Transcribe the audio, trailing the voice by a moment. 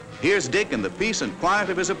Here's Dick in the peace and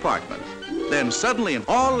quiet of his apartment. Then suddenly an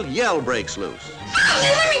all yell breaks loose.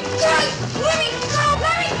 Let me go! Let me go!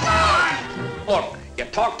 Let me go! Look, you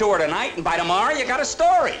talk to her tonight, and by tomorrow you got a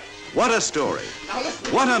story. What a story.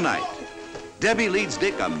 What a night. Debbie leads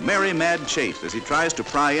Dick a merry, mad chase as he tries to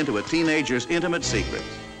pry into a teenager's intimate secrets.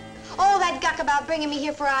 All that guck about bringing me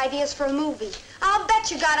here for ideas for a movie. I'll bet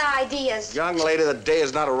you got ideas. Young lady, the day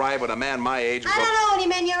has not arrived when a man my age will I don't know any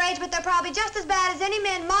men your age, but they're probably just as bad as any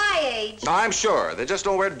men my age. I'm sure. They just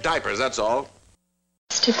don't wear diapers, that's all.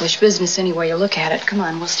 It's ticklish business any way you look at it. Come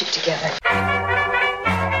on, we'll stick together.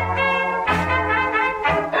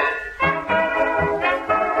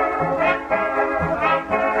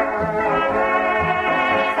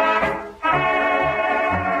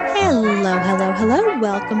 Hello.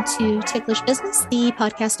 Welcome to Ticklish Business, the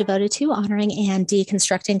podcast devoted to honoring and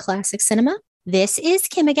deconstructing classic cinema. This is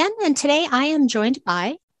Kim again, and today I am joined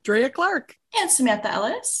by Drea Clark and Samantha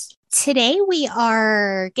Ellis. Today we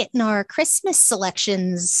are getting our Christmas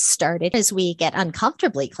selections started as we get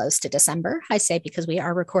uncomfortably close to December. I say because we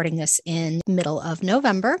are recording this in the middle of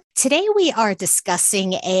November. Today we are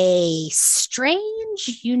discussing a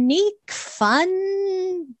strange, unique,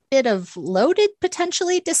 fun, bit of loaded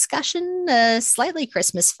potentially discussion, a slightly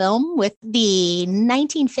Christmas film with the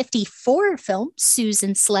 1954 film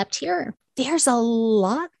Susan Slept Here. There's a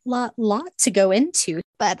lot to go into,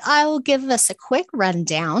 but I'll give us a quick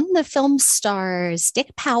rundown. The film stars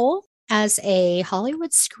Dick Powell as a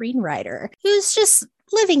Hollywood screenwriter who's just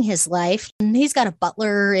living his life. And he's got a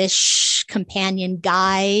butler-ish companion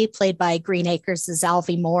guy played by Green Acres'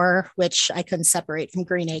 Alvy Moore, which I couldn't separate from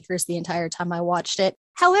Green Acres the entire time I watched it.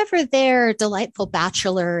 However, their delightful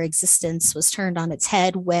bachelor existence was turned on its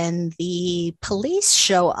head when the police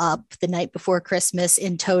show up the night before Christmas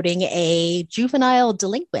in toting a juvenile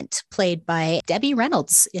delinquent played by Debbie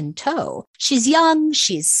Reynolds in tow. She's young,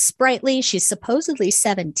 she's sprightly, she's supposedly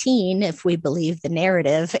 17 if we believe the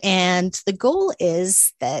narrative, and the goal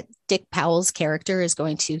is that Dick Powell's character is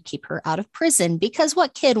going to keep her out of prison because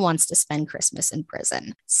what kid wants to spend Christmas in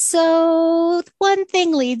prison? So one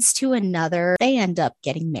thing leads to another. They end up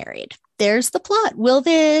getting married. There's the plot. Will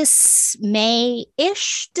this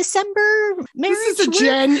May-ish December marriage This is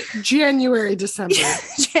a January, December.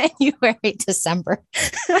 January, December.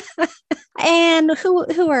 And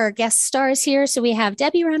who are our guest stars here? So we have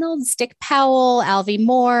Debbie Reynolds, Dick Powell, Alvy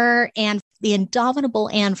Moore, and the indomitable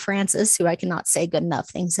Anne Francis, who I cannot say good enough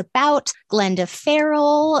things about, Glenda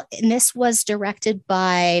Farrell. And this was directed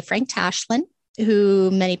by Frank Tashlin, who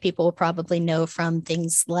many people will probably know from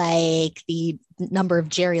things like the number of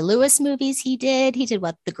Jerry Lewis movies he did. He did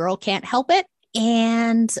What the Girl Can't Help It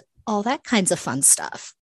and all that kinds of fun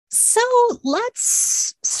stuff. So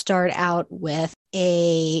let's start out with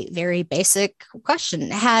a very basic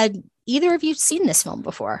question. Had either of you seen this film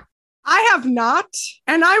before? I have not.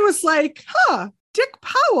 And I was like, Dick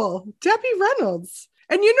Powell, Debbie Reynolds.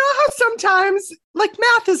 And you know how sometimes, like,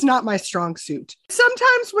 math is not my strong suit.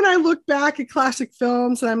 Sometimes when I look back at classic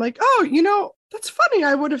films and I'm like, oh, you know, that's funny.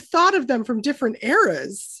 I would have thought of them from different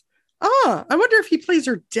eras. I wonder if he plays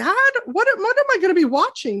her dad. What am I going to be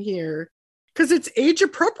watching here? Because it's age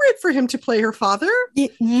appropriate for him to play her father.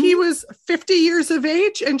 Mm-hmm. He was 50 years of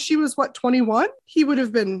age and she was, 21? He would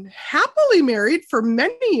have been happily married for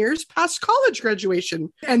many years past college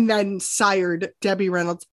graduation and then sired Debbie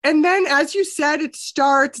Reynolds. And then, as you said, it's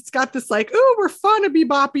got this like, oh, we're fun to be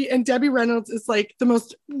boppy. And Debbie Reynolds is like the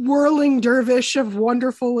most whirling dervish of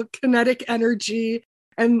wonderful kinetic energy.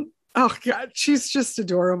 And oh God, she's just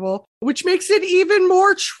adorable, which makes it even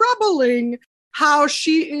more troubling how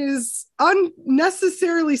she is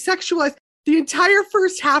unnecessarily sexualized. The entire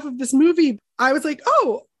first half of this movie, I was like,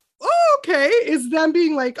 oh, okay, is them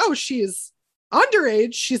being like, oh, she is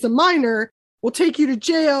underage, she's a minor, we'll take you to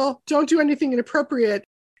jail, don't do anything inappropriate.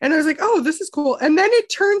 And I was like, oh, this is cool. And then it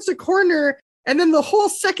turns a corner, and then the whole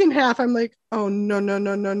second half, I'm like, oh, no,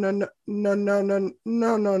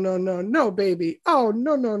 baby. Oh,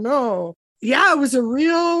 no. Yeah, it was a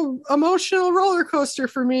real emotional roller coaster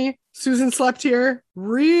for me. Susan Slept Here,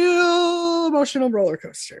 real emotional roller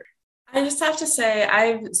coaster. I just have to say,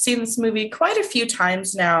 I've seen this movie quite a few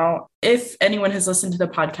times now. If anyone has listened to the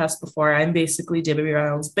podcast before, I'm basically Debbie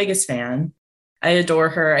Reynolds' biggest fan. I adore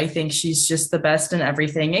her. I think she's just the best in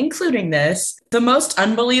everything, including this. The most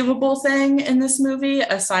unbelievable thing in this movie,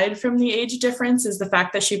 aside from the age difference, is the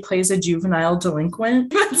fact that she plays a juvenile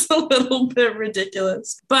delinquent. That's a little bit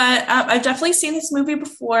ridiculous. But I've definitely seen this movie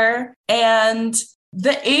before. And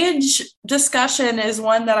the age discussion is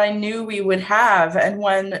one that I knew we would have, and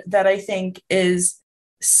one that I think is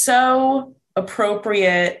so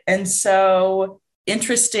appropriate and so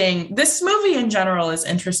interesting. This movie in general is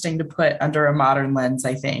interesting to put under a modern lens,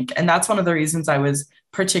 I think. And that's one of the reasons I was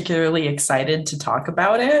particularly excited to talk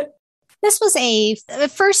about it. This was a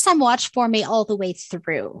first time watch for me all the way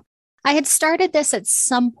through. I had started this at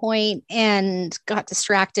some point and got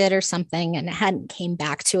distracted or something and hadn't came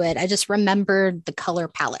back to it. I just remembered the color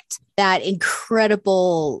palette, that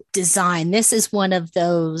incredible design. This is one of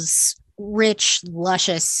those rich,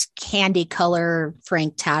 luscious, candy color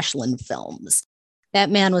Frank Tashlin films. That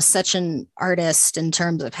man was such an artist in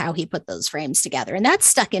terms of how he put those frames together. And that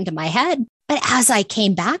stuck into my head. But as I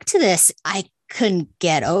came back to this, I couldn't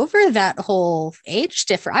get over that whole age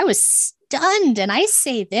difference. I was stunned. And I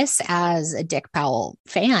say this as a Dick Powell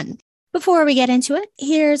fan. Before we get into it,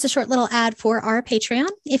 here's a short little ad for our Patreon.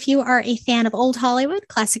 If you are a fan of old Hollywood,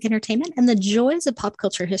 classic entertainment, and the joys of pop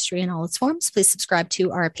culture history in all its forms, please subscribe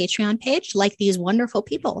to our Patreon page like these wonderful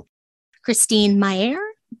people: Christine Meyer,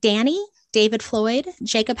 Danny, David Floyd,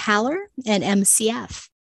 Jacob Haller, and MCF.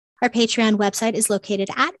 Our Patreon website is located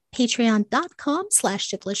at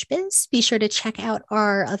patreon.com/ticklishbiz. Be sure to check out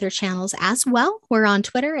our other channels as well. We're on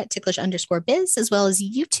Twitter at ticklish_biz, as well as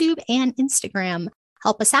YouTube and Instagram.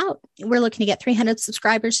 Help us out. We're looking to get 300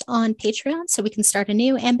 subscribers on Patreon so we can start a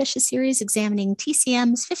new ambitious series examining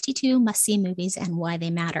TCM's 52 must-see movies and why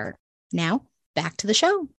they matter. Now, back to the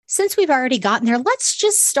show. Since we've already gotten there, let's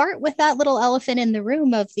just start with that little elephant in the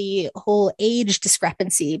room of the whole age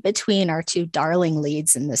discrepancy between our two darling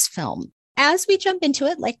leads in this film. As we jump into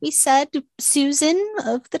it, like we said, Susan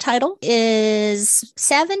of the title is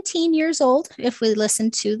 17 years old, if we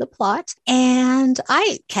listen to the plot. And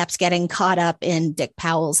I kept getting caught up in Dick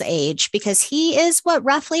Powell's age because he is,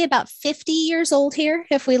 roughly about 50 years old here,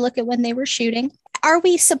 if we look at when they were shooting. Are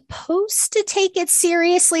we supposed to take it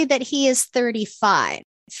seriously that he is 35?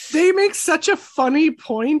 They make such a funny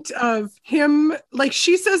point of him. Like,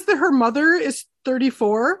 she says that her mother is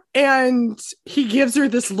 34 and he gives her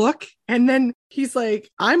this look. And then he's like,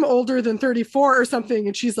 I'm older than 34 or something.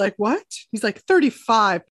 And she's like, what? He's like,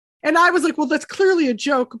 35. And I was like, well, that's clearly a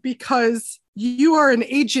joke because you are an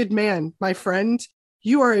aged man, my friend.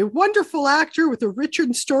 You are a wonderful actor with a rich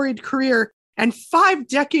and storied career and 5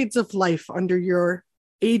 decades of life under your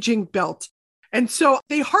aging belt. And so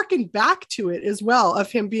they hearken back to it as well of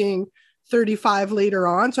him being 35 later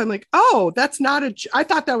on. So I'm like, oh, that's not I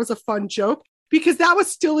thought that was a fun joke because that was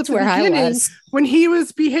still at the beginning when he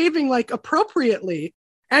was behaving like appropriately.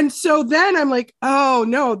 And so then I'm like, oh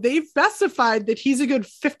no, they've specified that he's a good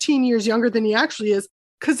 15 years younger than he actually is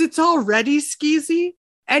because it's already skeezy.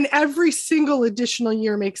 And every single additional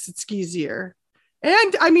year makes it skeezier.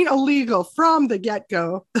 And I mean, illegal from the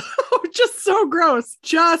get-go. Just so gross.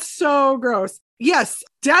 Just so gross. Yes,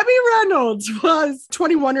 Debbie Reynolds was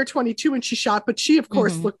 21 or 22 when she shot, but she, of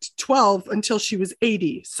course, looked 12 until she was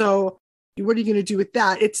 80. So what are you going to do with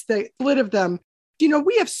that? It's the split of them. You know,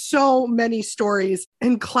 we have so many stories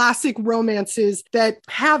and classic romances that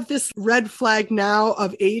have this red flag now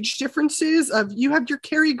of age differences of you have your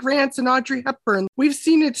Cary Grants and Audrey Hepburn. We've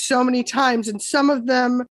seen it so many times, and some of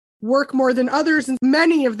them work more than others. And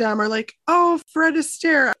many of them are like, oh, Fred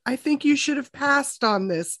Astaire, I think you should have passed on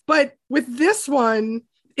this. But with this one,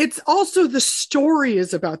 it's also the story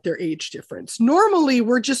is about their age difference. Normally,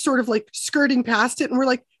 we're just sort of like skirting past it and we're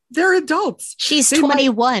like, they're adults. She's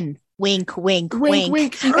 21. Wink, wink, wink.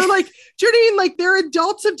 Wink. Or like, do you know what I mean? Like they're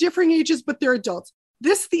adults of differing ages, but they're adults.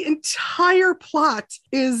 The entire plot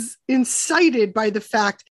is incited by the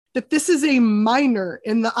fact that this is a minor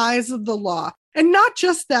in the eyes of the law. And not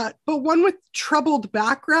just that, but one with troubled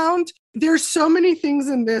background. There's so many things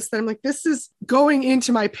in this that I'm like, this is going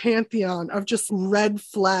into my pantheon of just red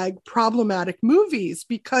flag problematic movies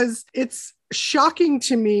because it's shocking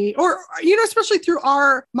to me, or, you know, especially through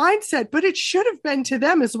our mindset, but it should have been to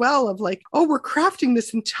them as well of like, oh, we're crafting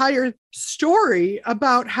this entire story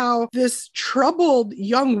about how this troubled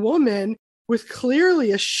young woman with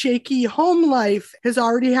clearly a shaky home life, has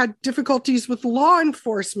already had difficulties with law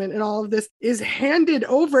enforcement and all of this is handed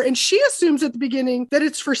over. And she assumes at the beginning that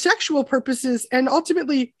it's for sexual purposes. And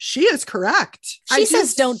ultimately she is correct. She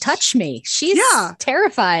says, don't touch me. She's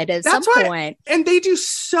terrified at some point. And they do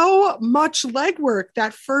so much legwork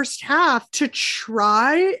that first half to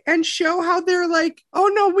try and show how they're like,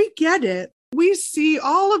 oh no, we get it. We see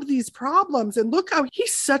all of these problems and look how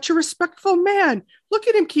he's such a respectful man. Look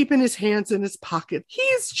at him keeping his hands in his pocket.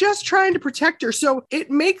 He's just trying to protect her. So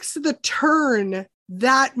it makes the turn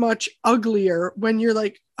that much uglier when you're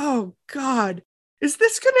like, oh God, is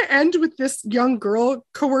this going to end with this young girl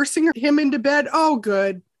coercing him into bed? Oh,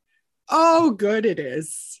 good. Oh, good it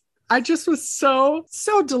is. I just was so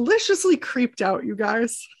deliciously creeped out, you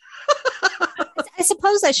guys. I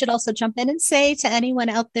suppose I should also jump in and say to anyone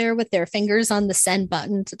out there with their fingers on the send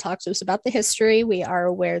button to talk to us about the history, we are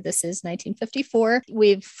aware this is 1954.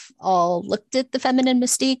 We've all looked at the feminine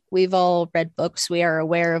mystique. We've all read books. We are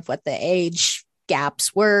aware of what the age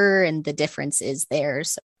gaps were and the difference is there.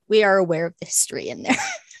 So we are aware of the history in there.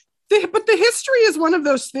 But the history is one of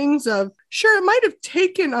those things of, sure, it might have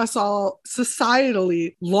taken us all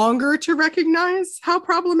societally longer to recognize how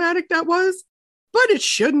problematic that was, but it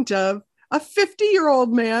shouldn't have. A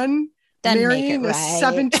 50-year-old man marrying a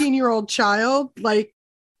 17-year-old child, like,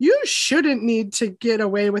 you shouldn't need to get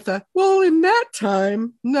away with well, in that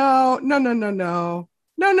time, no.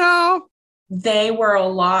 They were a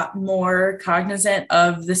lot more cognizant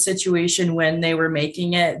of the situation when they were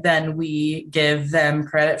making it than we give them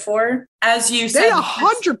credit for. As you said, they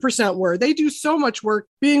 100% were. They do so much work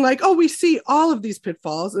being like, oh, we see all of these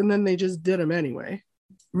pitfalls, and then they just did them anyway.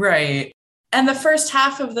 Right. And the first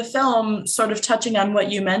half of the film, sort of touching on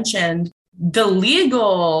what you mentioned, the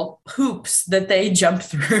legal hoops that they jump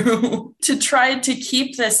through to try to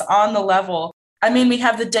keep this on the level. I mean, we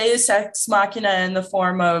have the deus ex machina in the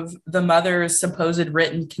form of the mother's supposed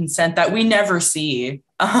written consent that we never see.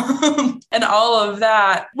 And all of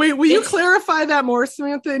that. Wait, will you clarify that more,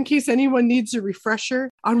 Samantha, in case anyone needs a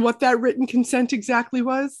refresher on what that written consent exactly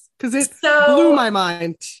was? Because it blew my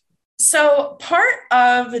mind. So part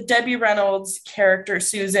of Debbie Reynolds' character,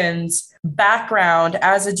 Susan's background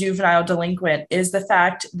as a juvenile delinquent is the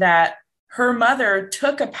fact that her mother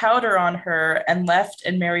took a powder on her and left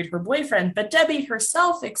and married her boyfriend. But Debbie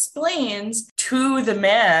herself explains to the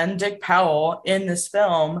man, Dick Powell, in this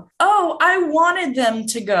film, oh, I wanted them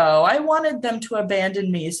to go. I wanted them to abandon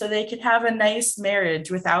me so they could have a nice marriage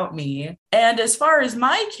without me. And as far as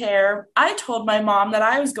my care, I told my mom that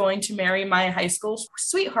I was going to marry my high school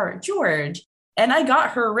sweetheart, George. And I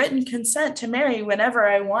got her written consent to marry whenever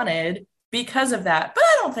I wanted because of that. But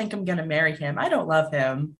I don't think I'm going to marry him. I don't love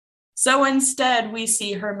him. So instead, we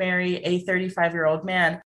see her marry a 35-year-old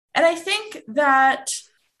man. And I think that...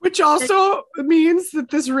 Which also means that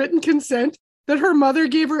this written consent, that her mother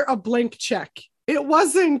gave her a blank check. It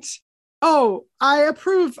wasn't, oh, I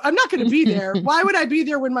approve. I'm not going to be there. Why would I be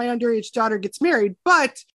there when my underage daughter gets married?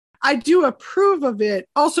 But I do approve of it.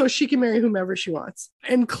 Also, she can marry whomever she wants.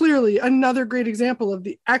 And clearly, another great example of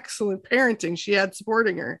the excellent parenting she had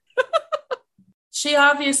supporting her. She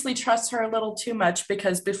obviously trusts her a little too much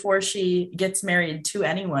because before she gets married to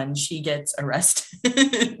anyone, she gets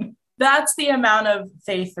arrested. That's the amount of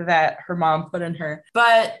faith that her mom put in her.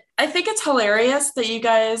 But I think it's hilarious that you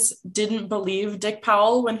guys didn't believe Dick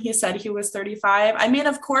Powell when he said he was 35. I mean,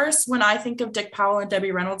 of course, when I think of Dick Powell and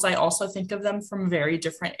Debbie Reynolds, I also think of them from very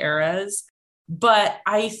different eras. But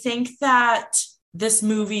I think that this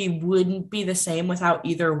movie wouldn't be the same without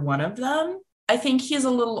either one of them. I think he's a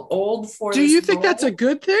little old for this Do you think role. That's a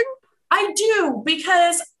good thing? I do,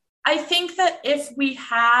 because I think that if we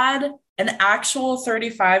had an actual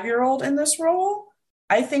 35-year-old in this role,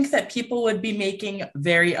 I think that people would be making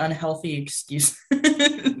very unhealthy excuses.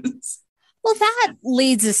 Well, that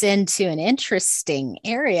leads us into an interesting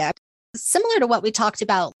area, similar to what we talked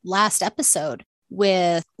about last episode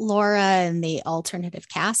with Laura and the alternative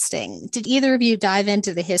casting. Did either of you dive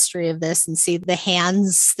into the history of this and see the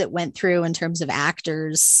hands that went through in terms of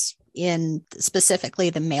actors in specifically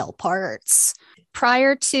the male parts?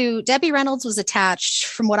 Prior to, Debbie Reynolds was attached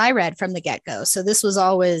from what I read from the get-go. So this was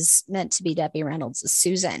always meant to be Debbie Reynolds as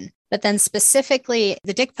Susan. But then specifically,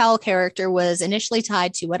 the Dick Powell character was initially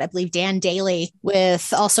tied to what I believe Dan Daly,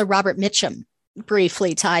 with also Robert Mitchum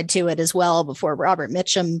briefly tied to it as well before Robert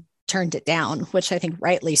Mitchum turned it down, which I think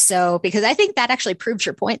rightly so, because I think that actually proves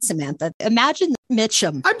your point, Samantha. Imagine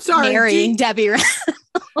Mitchum marrying Debbie Reynolds.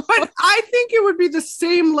 But I think it would be the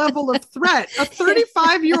same level of threat. A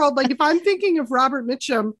 35-year-old, like if I'm thinking of Robert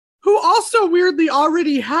Mitchum, who also weirdly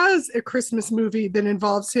already has a Christmas movie that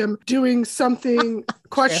involves him doing something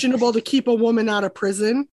questionable to keep a woman out of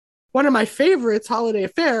prison. One of my favorites, Holiday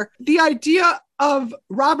Affair. The idea of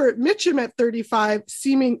Robert Mitchum at 35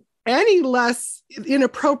 seeming any less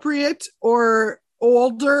inappropriate or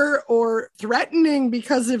older or threatening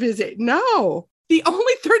because of his age. No, the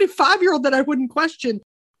only 35-year-old that I wouldn't question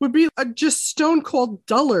would be a just stone cold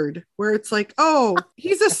dullard, where it's like, oh,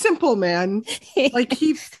 he's a simple man. Like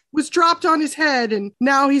he was dropped on his head and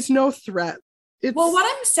now he's no threat. Well, what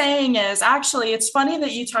I'm saying is, actually, it's funny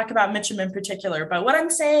that you talk about Mitchum in particular, but what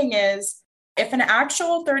I'm saying is, if an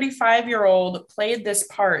actual 35-year-old played this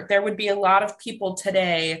part, there would be a lot of people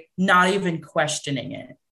today not even questioning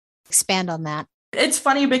it. Expand on that. It's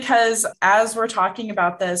funny because as we're talking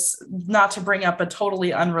about this, not to bring up a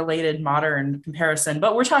totally unrelated modern comparison,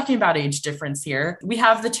 but we're talking about age difference here. We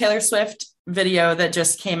have the Taylor Swift video that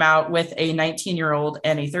just came out with a 19-year-old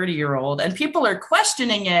and a 30-year-old, and people are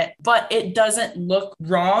questioning it, but it doesn't look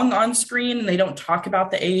wrong on screen, and they don't talk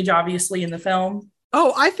about the age, obviously, in the film.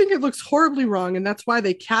 Oh, I think it looks horribly wrong, and that's why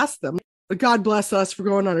they cast them. God bless us for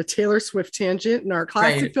going on a Taylor Swift tangent in our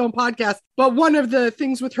classic film podcast. But one of the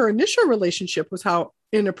things with her initial relationship was how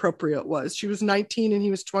inappropriate it was. She was 19 and he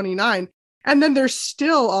was 29. And then there's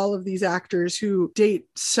still all of these actors who date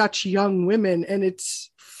such young women, and it's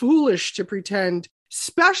foolish to pretend,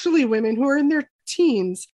 especially women who are in their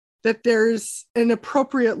teens, that there's an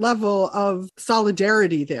appropriate level of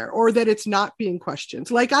solidarity there, or that it's not being questioned.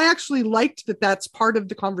 Like, I actually liked that that's part of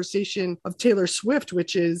the conversation of Taylor Swift,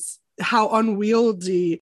 which is how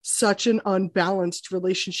unwieldy such an unbalanced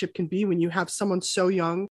relationship can be when you have someone so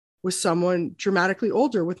young with someone dramatically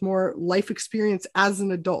older with more life experience as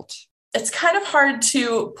an adult. It's kind of hard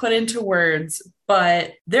to put into words,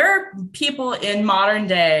 but there are people in modern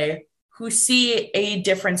day who see a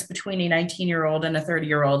difference between a 19-year-old and a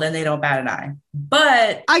 30-year-old, and they don't bat an eye.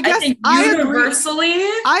 But I think universally,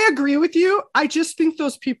 I agree with you. I just think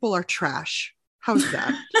those people are trash. How's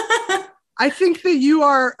that? I think that you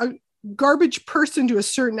are a garbage person to a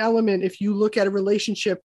certain element if you look at a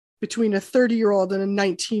relationship between a 30-year-old and a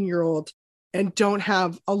 19-year-old and don't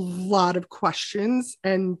have a lot of questions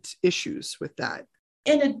and issues with that.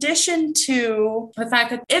 In addition to the fact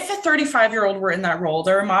that if a 35-year-old were in that role,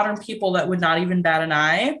 there are modern people that would not even bat an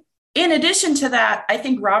eye. In addition to that, I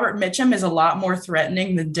think Robert Mitchum is a lot more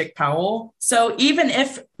threatening than Dick Powell. So even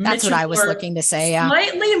if that's what I was looking to say,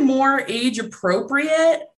 slightly more age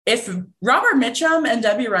appropriate, if Robert Mitchum and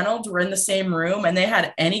Debbie Reynolds were in the same room and they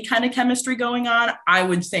had any kind of chemistry going on, I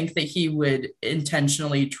would think that he would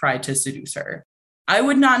intentionally try to seduce her. I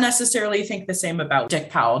would not necessarily think the same about Dick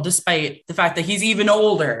Powell, despite the fact that he's even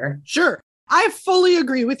older. Sure. I fully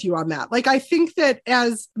agree with you on that. Like, I think that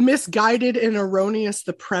as misguided and erroneous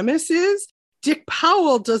the premise is, Dick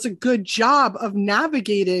Powell does a good job of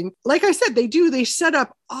navigating. Like I said, they set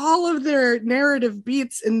up all of their narrative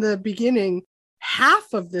beats in the beginning.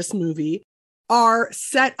 Half of this movie are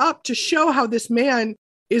set up to show how this man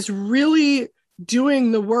is really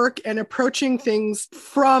doing the work and approaching things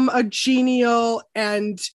from a genial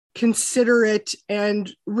and considerate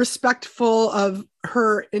and respectful of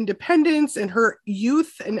her independence and her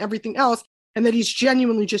youth and everything else, and that he's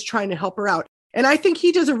genuinely just trying to help her out. And I think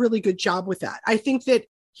he does a really good job with that. I think that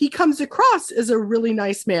he comes across as a really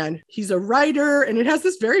nice man. He's a writer, and it has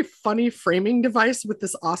this very funny framing device with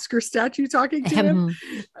this Oscar statue talking to him,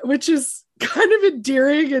 which is kind of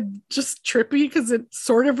endearing and just trippy because it's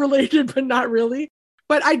sort of related, but not really.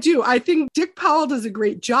 But I think Dick Powell does a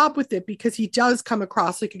great job with it because he does come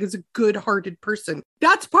across like he's a good-hearted person.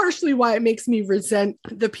 That's partially why it makes me resent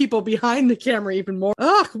the people behind the camera even more.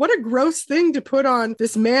 Ugh, what a gross thing to put on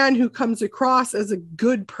this man who comes across as a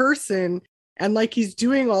good person and like he's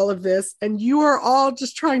doing all of this, and you are all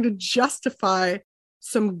just trying to justify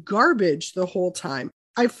some garbage the whole time.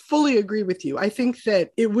 I fully agree with you. I think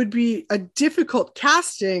that it would be a difficult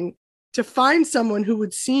casting to find someone who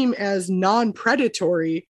would seem as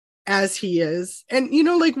non-predatory as he is. And, you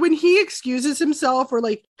know, like when he excuses himself or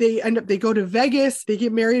like they go to Vegas, they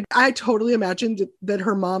get married. I totally imagined that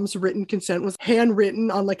her mom's written consent was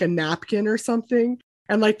handwritten on like a napkin or something.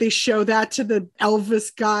 And like they show that to the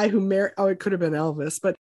Elvis guy who married. Oh, it could have been Elvis,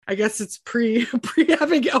 but I guess it's pre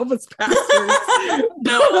having Elvis passwords.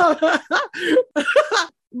 No.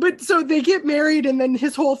 But so they get married, and then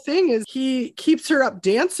his whole thing is he keeps her up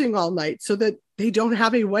dancing all night so that they don't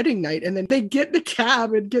have a wedding night. And then they get in a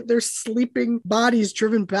cab and get their sleeping bodies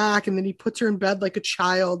driven back. And then he puts her in bed like a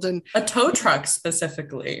child. And a tow truck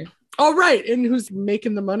specifically. Oh, right. And who's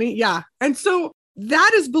making the money? Yeah. And so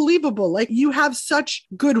that is believable. Like, you have such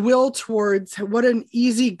goodwill towards what an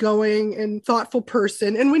easygoing and thoughtful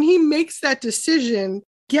person. And when he makes that decision,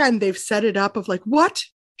 again, they've set it up of like, what?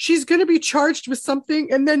 She's going to be charged with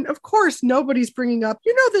something. And then, of course, nobody's bringing up,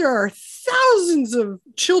 you know, there are thousands of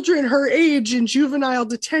children her age in juvenile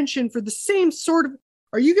detention for the same sort of,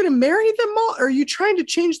 are you going to marry them all? Or are you trying to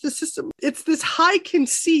change the system? It's this high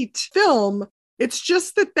conceit film. It's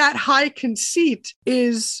just that high conceit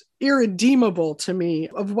is irredeemable to me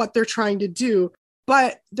of what they're trying to do.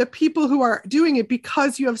 But the people who are doing it,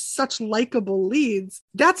 because you have such likable leads,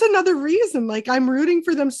 that's another reason. Like, I'm rooting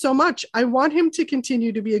for them so much. I want him to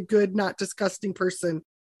continue to be a good, not disgusting person.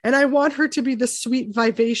 And I want her to be the sweet,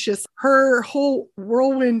 vivacious, her whole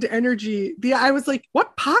whirlwind energy. I was like,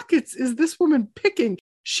 what pockets is this woman picking?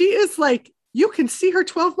 She is like, you can see her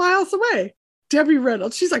 12 miles away. Debbie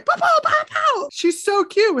Reynolds. She's like, pow, pow, pow, pow. She's so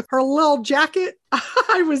cute with her little jacket.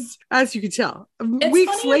 I was, as you can tell,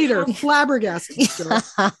 weeks later, flabbergasted.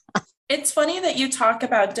 It's funny that you talk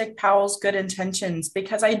about Dick Powell's good intentions,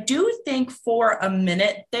 because I do think for a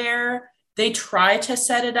minute there, they try to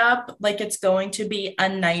set it up like it's going to be a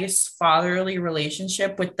nice fatherly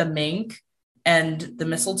relationship with the mink and the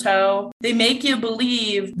mistletoe. They make you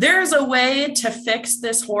believe there's a way to fix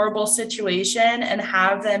this horrible situation and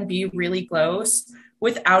have them be really close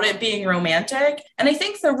without it being romantic. And I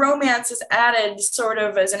think the romance is added sort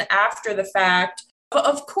of as an after the fact. But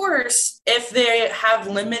of course, if they have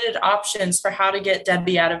limited options for how to get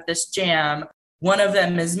Debbie out of this jam, one of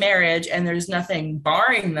them is marriage, and there's nothing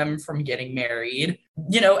barring them from getting married.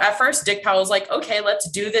 You know, at first, Dick Powell's like, okay, let's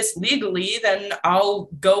do this legally. Then I'll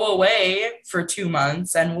go away for 2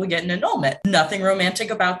 months and we'll get an annulment. Nothing romantic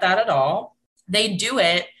about that at all. They do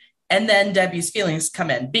it. And then Debbie's feelings come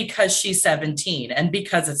in because she's 17 and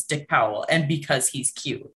because it's Dick Powell and because he's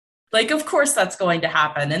cute. Like, of course, that's going to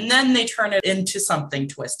happen. And then they turn it into something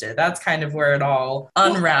twisted. That's kind of where it all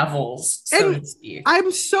unravels, so to speak. I'm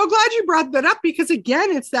so glad you brought that up, because,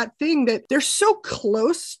 again, it's that thing that they're so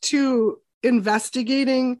close to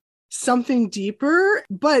investigating something deeper,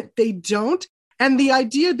 but they don't. And the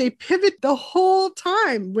idea, they pivot the whole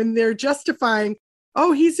time when they're justifying,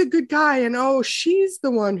 oh, he's a good guy, and oh, she's the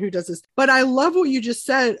one who does this. But I love what you just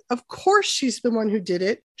said. Of course, she's the one who did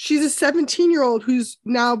it. She's a 17-year-old who's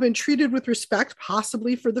now been treated with respect,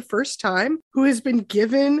 possibly for the first time, who has been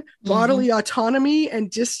given bodily autonomy and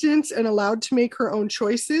distance and allowed to make her own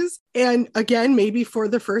choices. And again, maybe for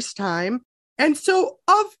the first time. And so,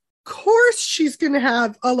 of course, she's going to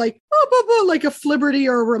have a like a flibberty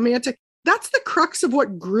or a romantic. That's the crux of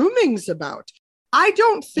what grooming's about. I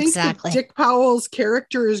don't think that Dick Powell's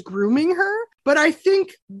character is grooming her, but I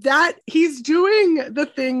think that he's doing the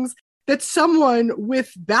things that someone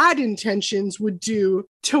with bad intentions would do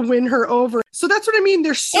to win her over. So that's what I mean.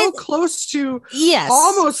 They're so close to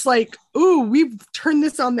almost like, ooh, we've turned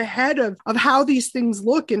this on the head of how these things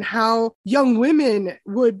look and how young women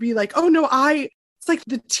would be like, oh no, it's like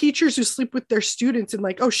the teachers who sleep with their students and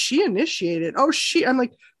like, oh, she initiated. I'm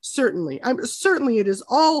like, certainly it is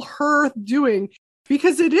all her doing,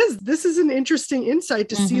 because this is an interesting insight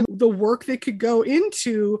to see the work that could go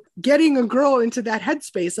into getting a girl into that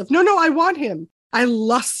headspace of, no, I want him. I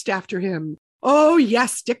lust after him. Oh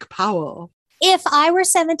yes, Dick Powell. If I were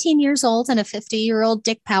 17 years old and a 50-year-old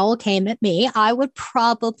Dick Powell came at me, I would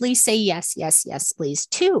probably say yes, please,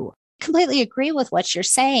 too. Completely agree with what you're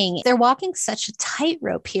saying. They're walking such a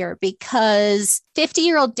tightrope here, because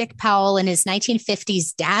 50-year-old Dick Powell in his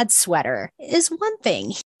 1950s dad sweater is one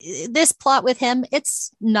thing. This plot with him, it's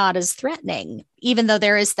not as threatening, even though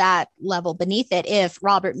there is that level beneath it. If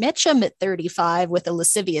Robert Mitchum at 35 with a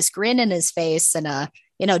lascivious grin in his face and a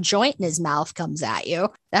joint in his mouth comes at you,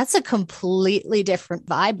 that's a completely different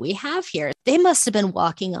vibe we have here. They must have been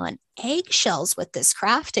walking on eggshells with this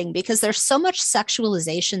crafting, because there's so much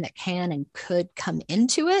sexualization that can and could come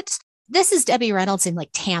into it. This is Debbie Reynolds in like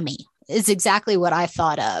Tammy is exactly what I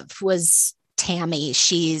thought of was Tammy.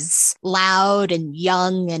 She's loud and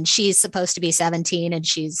young, and she's supposed to be 17, and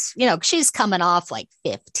she's coming off like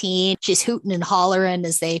 15. She's hooting and hollering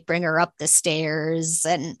as they bring her up the stairs.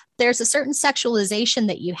 And there's a certain sexualization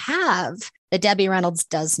that you have that Debbie Reynolds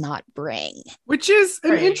does not bring. Which is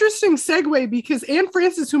an interesting segue, because Anne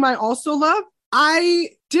Francis, whom I also love, I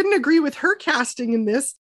didn't agree with her casting in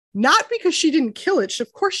this, not because she didn't kill it.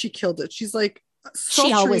 Of course she killed it. She's like,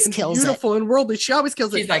 she always kills it. Beautiful and worldly. She always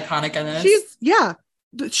kills it. She's iconic in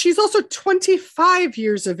this. She's also 25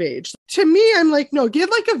 years of age. To me, I'm like, no, get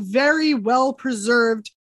like a very well-preserved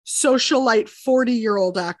socialite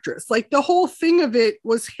 40-year-old actress. Like the whole thing of it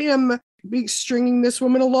was him stringing this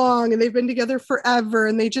woman along, and they've been together forever,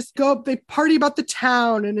 and they just go up, they party about the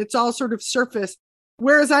town, and it's all sort of surface.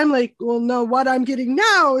 Whereas I'm like, well, no, what I'm getting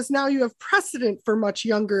now is now you have precedent for much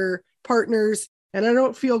younger partners. And I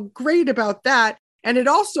don't feel great about that. And it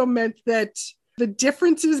also meant that the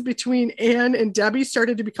differences between Anne and Debbie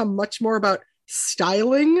started to become much more about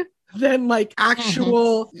styling than like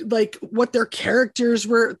actual, like what their characters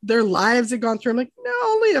were, their lives had gone through. I'm like, no,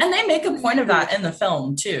 only. And they make a point of that in the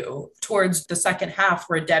film too, towards the second half,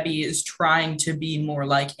 where Debbie is trying to be more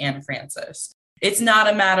like Anne Francis. It's not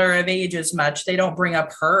a matter of age as much. They don't bring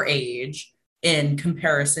up her age in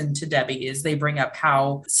comparison to Debbie's. They bring up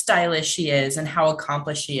how stylish she is and how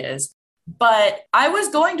accomplished she is. But I was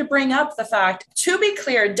going to bring up the fact, to be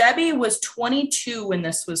clear, Debbie was 22 when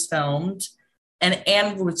this was filmed, and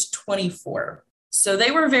Anne was 24. So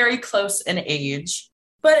they were very close in age.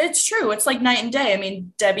 But it's true. It's like night and day. I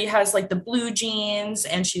mean, Debbie has like the blue jeans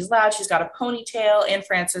and she's loud. She's got a ponytail. Anne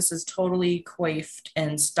Francis is totally coiffed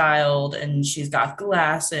and styled and she's got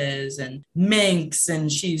glasses and minks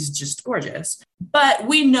and she's just gorgeous. But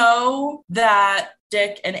we know that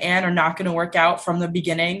Dick and Anne are not going to work out from the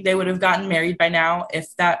beginning. They would have gotten married by now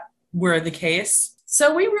if that were the case.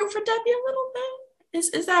 So we root for Debbie a little bit.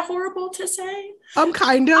 Is that horrible to say?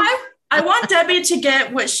 Kind of. I want Debbie to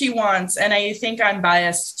get what she wants, and I think I'm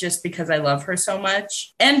biased just because I love her so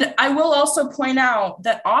much. And I will also point out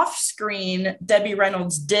that off-screen, Debbie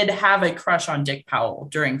Reynolds did have a crush on Dick Powell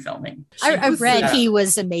during filming. I read he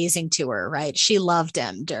was amazing to her, right? She loved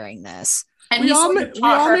him during this. And we all made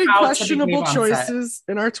questionable choices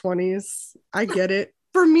in our 20s. I get it.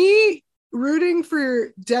 For me, rooting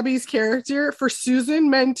for Debbie's character, for Susan,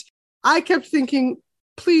 meant I kept thinking,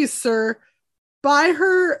 please, sir, buy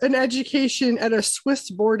her an education at a Swiss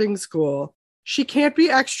boarding school. She can't be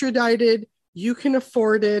extradited. You can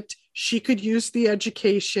afford it. She could use the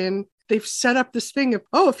education. They've set up this thing of,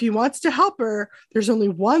 if he wants to help her, there's only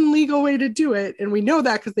one legal way to do it. And we know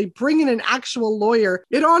that because they bring in an actual lawyer.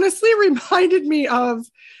 It honestly reminded me of,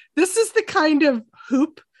 this is the kind of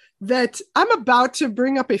hoop that I'm about to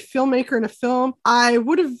bring up a filmmaker in a film. I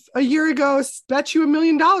would have a year ago bet you $1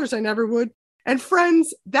 million I never would. And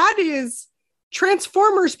friends, that is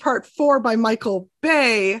Transformers Part 4 by Michael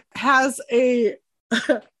Bay has as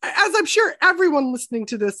I'm sure everyone listening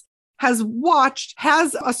to this has watched,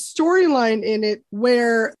 has a storyline in it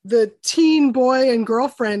where the teen boy and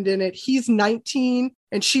girlfriend in it, he's 19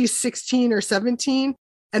 and she's 16 or 17.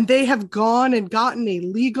 And they have gone and gotten a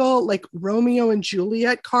legal, like Romeo and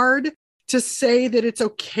Juliet card to say that it's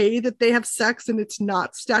okay that they have sex and it's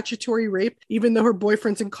not statutory rape, even though her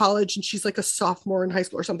boyfriend's in college and she's like a sophomore in high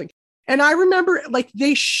school or something. And I remember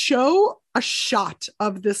they show a shot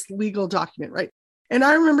of this legal document, right? And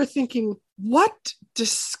I remember thinking, what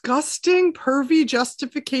disgusting, pervy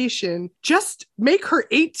justification. Just make her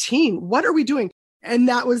 18. What are we doing? And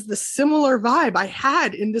that was the similar vibe I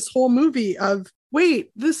had in this whole movie of,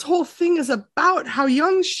 wait, this whole thing is about how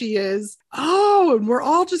young she is. Oh, and we're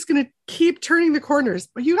all just going to keep turning the corners.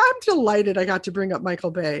 But I'm delighted I got to bring up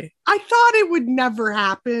Michael Bay. I thought it would never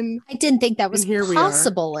happen. I didn't think that was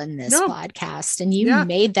possible in this podcast. And you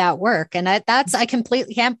made that work. And I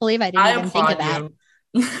completely can't believe I didn't even think of that.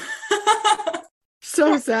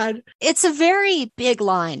 So sad. It's a very big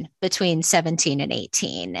line between 17 and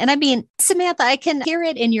 18. And I mean, Samantha, I can hear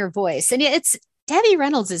it in your voice. And Debbie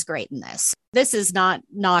Reynolds is great in this. This is not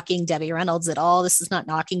knocking Debbie Reynolds at all. This is not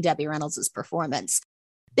knocking Debbie Reynolds' performance.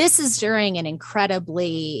 This is during an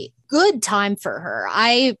incredibly good time for her.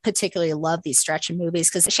 I particularly love these Stretchen movies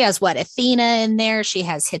because she has Athena in there. She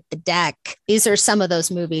has Hit the Deck. These are some of those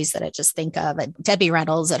movies that I just think of. Debbie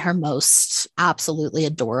Reynolds at her most absolutely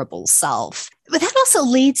adorable self. But that also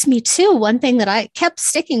leads me to one thing that I kept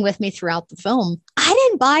sticking with me throughout the film. I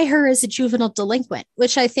didn't buy her as a juvenile delinquent,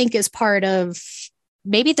 which I think is part of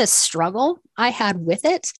maybe the struggle I had with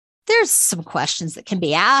it. There's some questions that can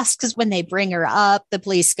be asked because when they bring her up, the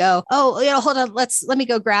police go, hold on, let me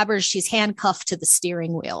go grab her. She's handcuffed to the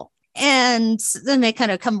steering wheel. And then they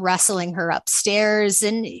kind of come wrestling her upstairs.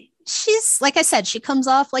 And she's, like I said, she comes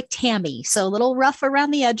off like Tammy. So a little rough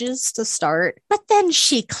around the edges to start. But then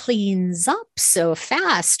she cleans up so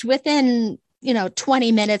fast. Within,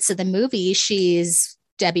 20 minutes of the movie, she's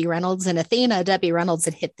Debbie Reynolds and Athena, Debbie Reynolds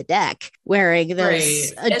and Hit the Deck, wearing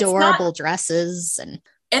those adorable dresses. And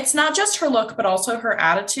it's not just her look, but also her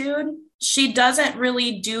attitude. She doesn't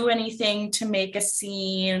really do anything to make a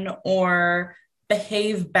scene or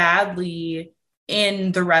behave badly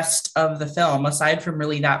in the rest of the film, aside from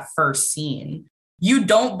really that first scene. You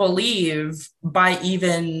don't believe by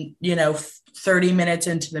even, 30 minutes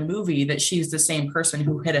into the movie that she's the same person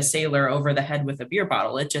who hit a sailor over the head with a beer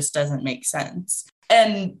bottle. It just doesn't make sense.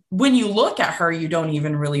 And when you look at her, you don't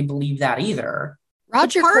even really believe that either.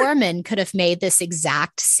 Roger Corman could have made this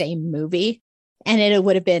exact same movie and it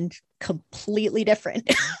would have been completely different.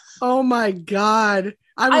 Oh my God.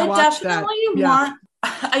 I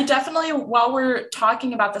definitely, while we're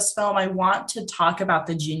talking about this film, I want to talk about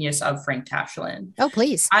the genius of Frank Tashlin. Oh,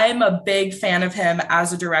 please. I'm a big fan of him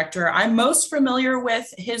as a director. I'm most familiar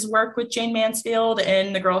with his work with Jane Mansfield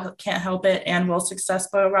in The Girl Can't Help It and Will Success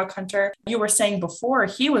by Rock Hunter. You were saying before,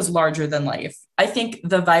 he was larger than life. I think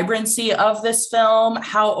the vibrancy of this film,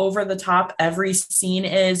 how over the top every scene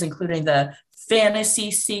is, including the fantasy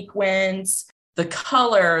sequence, the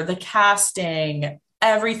color, the casting,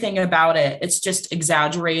 everything about it, it's just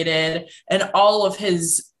exaggerated. And all of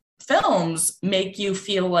his films make you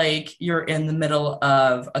feel like you're in the middle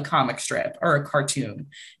of a comic strip or a cartoon.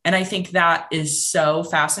 And I think that is so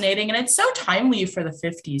fascinating. And it's so timely for the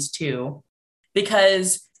 50s too,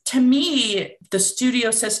 because to me, the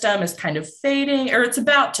studio system is kind of fading, or it's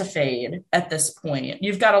about to fade at this point.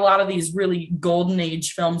 You've got a lot of these really golden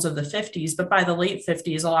age films of the 50s, but by the late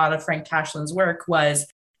 50s, a lot of Frank Tashlin's work was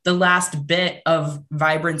the last bit of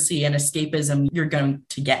vibrancy and escapism you're going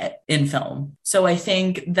to get in film. So I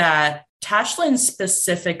think that Tashlin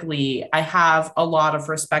specifically, I have a lot of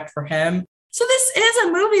respect for him. So this is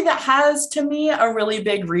a movie that has, to me, a really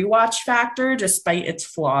big rewatch factor, despite its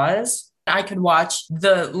flaws. I could watch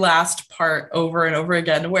the last part over and over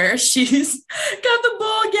again where she's got the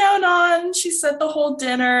ball gown on, she set the whole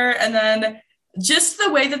dinner, and then just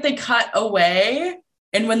the way that they cut away.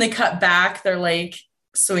 And when they cut back, they're like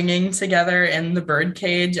swinging together in the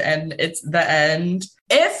birdcage and it's the end.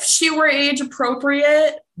 If she were age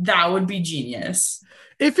appropriate, that would be genius.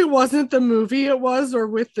 If it wasn't the movie it was or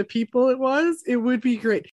with the people it would be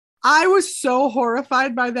great. I was so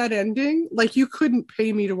horrified by that ending. Like, you couldn't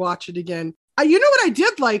pay me to watch it again. You know what I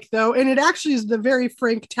did like, though, and it actually is the very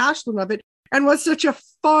Frank Tashlin of it, and was such a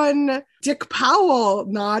fun Dick Powell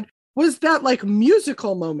nod, was that, like,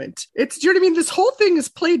 musical moment. It's, do you know what I mean? This whole thing is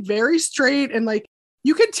played very straight, and, like,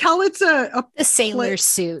 you can tell it's a sailor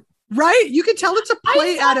suit. Right? You can tell it's a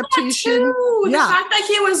play adaptation. The fact that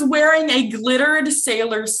he was wearing a glittered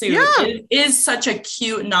sailor suit is such a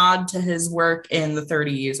cute nod to his work in the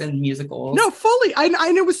 30s and musicals. No, fully.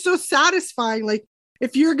 And it was so satisfying. Like,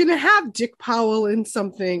 if you're going to have Dick Powell in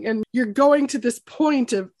something and you're going to this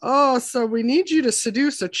point of, oh, so we need you to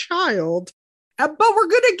seduce a child, but we're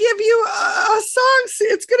going to give you a song.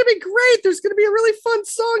 It's going to be great. There's going to be a really fun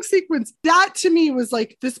song sequence. That to me was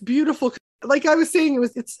like this beautiful, like I was saying,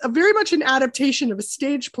 it's a very much an adaptation of a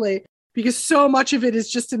stage play because so much of it is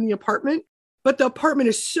just in the apartment, but the apartment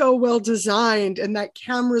is so well designed and that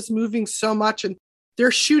camera's moving so much and they're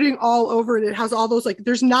shooting all over it. It has all those, like,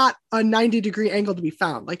 there's not a 90-degree angle to be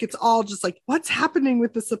found. Like, it's all just like, what's happening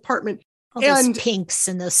with this apartment? All those pinks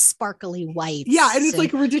and those sparkly whites. Yeah, and it's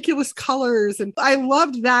like ridiculous colors. And I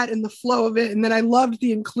loved that and the flow of it. And then I loved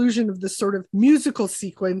the inclusion of this sort of musical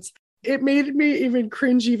sequence. It made me even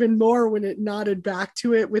cringe even more when it nodded back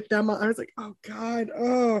to it with them. I was like, oh God,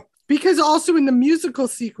 oh. Because also in the musical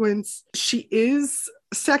sequence, she is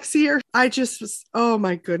sexier. I just was, oh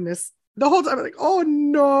my goodness. The whole time I'm like, oh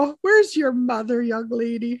no, where's your mother, young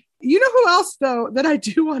lady? You know who else, though, that I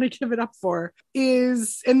do want to give it up for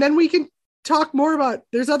is, and then we can talk more about,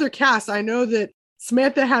 there's other casts. I know that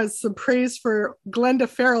Samantha has some praise for Glenda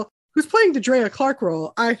Farrell, who's playing the Drea Clark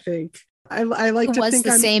role, I think. I like to think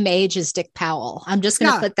the same age as Dick Powell. I'm just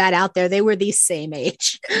going to put that out there. They were the same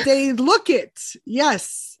age. They look it,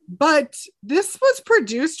 yes. But this was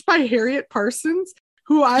produced by Harriet Parsons,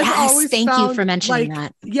 who I've always thank you for mentioning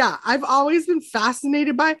that. Yeah, I've always been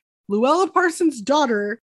fascinated by Luella Parsons'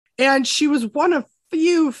 daughter, and she was one of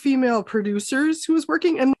few female producers who was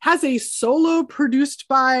working and has a solo produced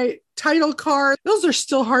by title card. Those are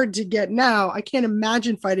still hard to get now. I can't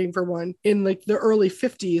imagine fighting for one in like the early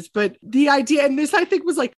 50s, but the idea, and this I think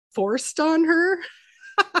was like forced on her,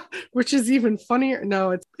 which is even funnier.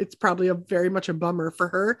 No, it's probably very much a bummer for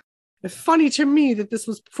her. It's funny to me that this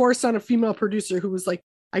was forced on a female producer who was like,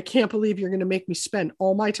 I can't believe you're going to make me spend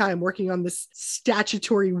all my time working on this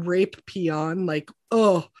statutory rape peon. Like,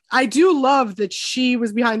 oh, I do love that she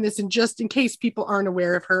was behind this. And just in case people aren't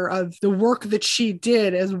aware of her, of the work that she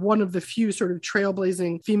did as one of the few sort of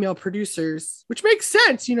trailblazing female producers, which makes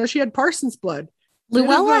sense. You know, she had Parsons blood.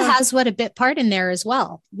 Luella has a bit part in there as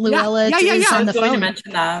well. Luella is on the phone. I was going to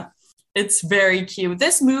mention that. It's very cute.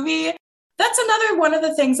 This movie, that's another one of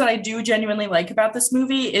the things that I do genuinely like about this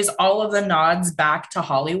movie is all of the nods back to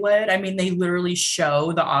Hollywood. I mean, they literally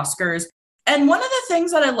show the Oscars. And one of the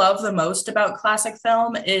things that I love the most about classic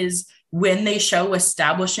film is when they show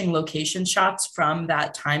establishing location shots from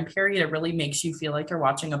that time period. It really makes you feel like you're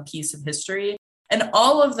watching a piece of history. And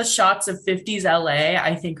all of the shots of 50s LA,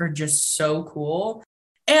 I think, are just so cool.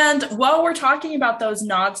 And while we're talking about those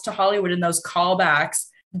nods to Hollywood and those callbacks,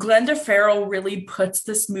 Glenda Farrell really puts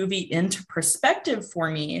this movie into perspective for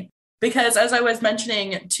me because, as I was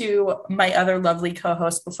mentioning to my other lovely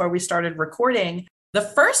co-host before we started recording, the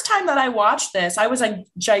first time that I watched this, I was a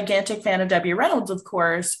gigantic fan of Debbie Reynolds, of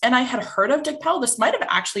course, and I had heard of Dick Powell. This might have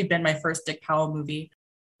actually been my first Dick Powell movie,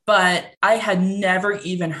 but I had never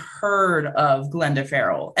even heard of Glenda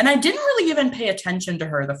Farrell. And I didn't really even pay attention to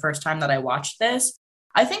her the first time that I watched this.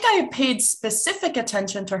 I think I paid specific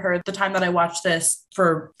attention to her at the time that I watched this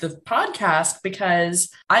for the podcast because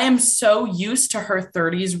I am so used to her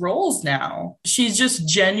 30s roles now. She's just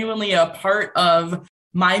genuinely a part of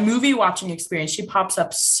my movie watching experience. She pops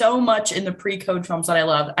up so much in the pre-code films that I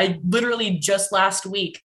love. I literally just last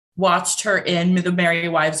week watched her in The Merry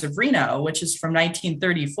Wives of Reno, which is from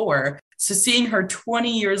 1934. So seeing her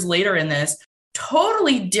 20 years later in this,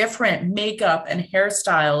 totally different makeup and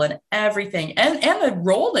hairstyle and everything, and the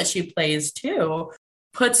role that she plays too,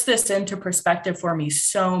 puts this into perspective for me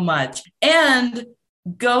so much, and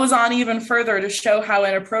goes on even further to show how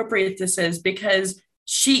inappropriate this is, because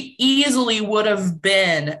she easily would have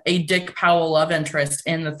been a Dick Powell love interest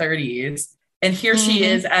in the 30s. And here she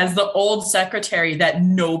is as the old secretary that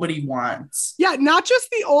nobody wants. Yeah, not just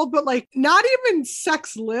the old, but like not even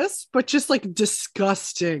sexless, but just like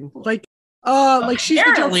disgusting. Like she's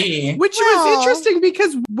the joke, which was interesting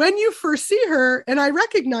because when you first see her and I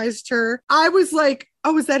recognized her, I was like,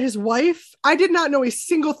 oh, is that his wife? I did not know a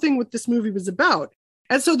single thing what this movie was about.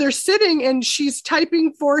 And so they're sitting and she's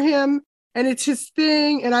typing for him and it's his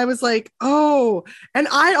thing. And I was like, oh, and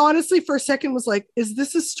I honestly for a second was like, is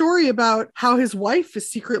this a story about how his wife is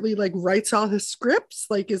secretly like writes all his scripts?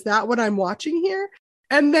 Like, is that what I'm watching here?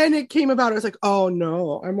 And then it came about, I was like, oh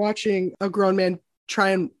no, I'm watching a grown man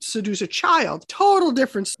try and seduce a child. Total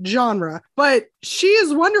different genre. But she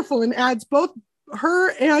is wonderful and adds both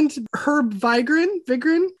her and Herb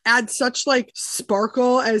Vigran add such like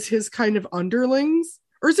sparkle as his kind of underlings.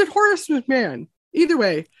 Or is it Horace McMahon? Either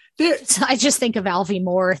way. I just think of Alvy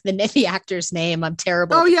Moore, the actor's name. I'm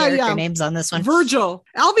terrible with character names on this one. Virgil.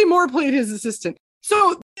 Alvy Moore played his assistant.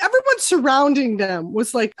 So everyone surrounding them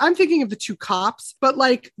was like, I'm thinking of the two cops, but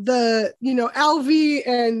like the, Alvy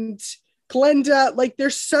and Glenda, like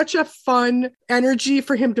there's such a fun energy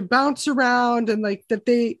for him to bounce around and like that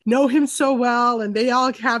they know him so well and they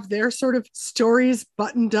all have their sort of stories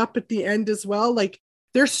buttoned up at the end as well. Like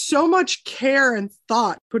there's so much care and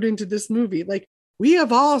thought put into this movie. Like we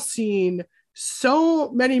have all seen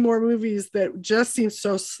so many more movies that just seem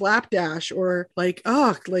so slapdash or like,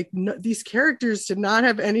 these characters did not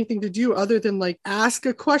have anything to do other than like ask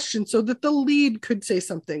a question so that the lead could say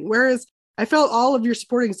something. Whereas I felt all of your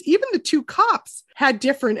supportings, even the two cops, had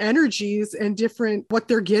different energies and different what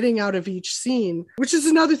they're getting out of each scene, which is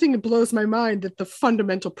another thing that blows my mind, that the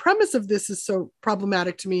fundamental premise of this is so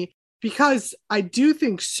problematic to me because I do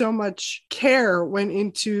think so much care went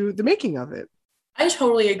into the making of it. I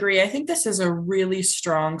totally agree. I think this is a really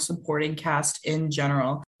strong supporting cast in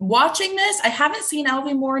general. Watching this, I haven't seen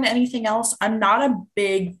Alvy Moore in anything else. I'm not a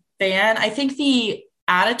big fan. I think the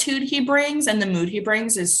attitude he brings and the mood he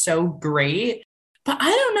brings is so great. But I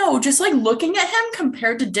don't know, just like looking at him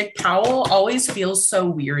compared to Dick Powell always feels so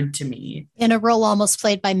weird to me. In a role almost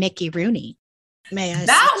played by Mickey Rooney. May I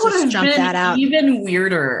that would have jump been that out? Even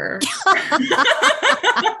weirder.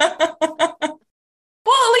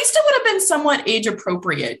 Well, at least it would have been somewhat age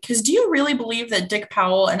appropriate. Because do you really believe that Dick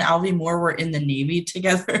Powell and Alvy Moore were in the Navy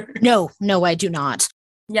together? No, I do not.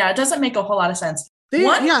 Yeah, it doesn't make a whole lot of sense.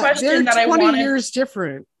 They're 20 years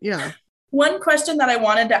different. Yeah. One question that I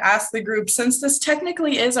wanted to ask the group, since this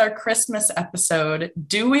technically is our Christmas episode,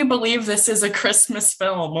 do we believe this is a Christmas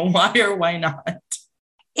film? Why or why not?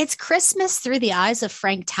 It's Christmas through the eyes of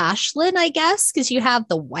Frank Tashlin, I guess, because you have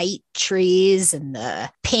the white trees and the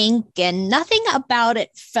pink, and nothing about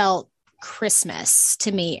it felt Christmas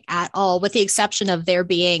to me at all, with the exception of there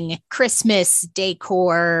being Christmas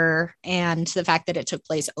decor and the fact that it took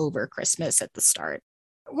place over Christmas at the start.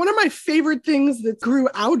 One of my favorite things that grew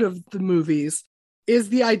out of the movies is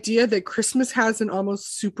the idea that Christmas has an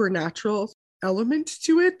almost supernatural element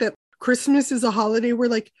to it, that Christmas is a holiday where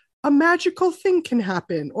like a magical thing can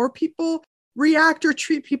happen or people react or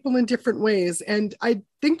treat people in different ways. And I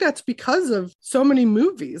think that's because of so many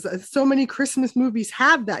movies. So many Christmas movies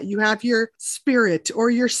have that. You have your spirit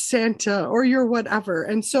or your Santa or your whatever.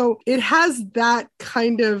 And so it has that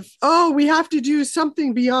kind of, oh, we have to do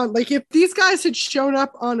something beyond. Like if these guys had shown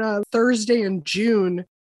up on a Thursday in June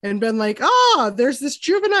and been like, there's this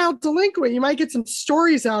juvenile delinquent, you might get some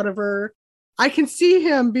stories out of her. I can see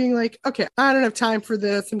him being like, okay, I don't have time for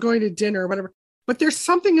this. I'm going to dinner or whatever. But there's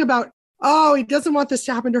something about, he doesn't want this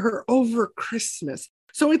to happen to her over Christmas.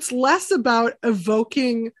 So it's less about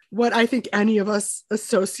evoking what I think any of us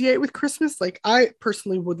associate with Christmas. Like I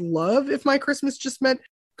personally would love if my Christmas just meant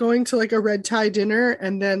going to like a red tie dinner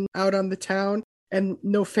and then out on the town and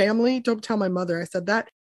no family. Don't tell my mother I said that.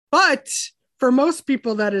 But for most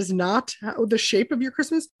people, that is not the shape of your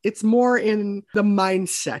Christmas. It's more in the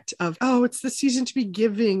mindset of, it's the season to be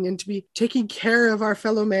giving and to be taking care of our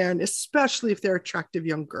fellow man, especially if they're attractive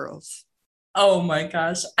young girls. Oh my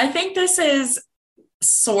gosh. I think this is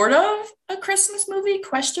sort of a Christmas movie,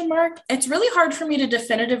 question mark. It's really hard for me to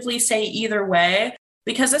definitively say either way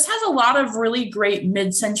because this has a lot of really great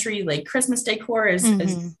mid-century like Christmas decor, as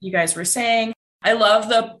you guys were saying. I love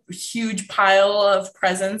the huge pile of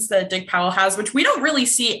presents that Dick Powell has, which we don't really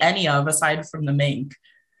see any of aside from the mink.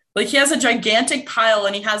 Like he has a gigantic pile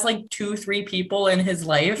and he has like 2-3 people in his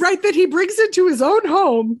life. Right, that he brings into his own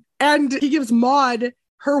home and he gives Maud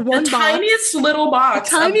her one the box. Tiniest little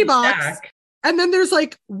box. A tiny box. Stack. And then there's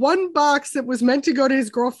like one box that was meant to go to his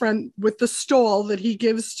girlfriend with the stole that he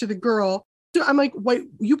gives to the girl. So I'm like, wait,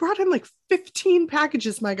 you brought him like 15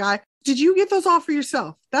 packages, my guy. Did you get those all for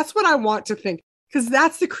yourself? That's what I want to think. Because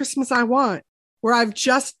that's the Christmas I want, where I've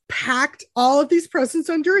just packed all of these presents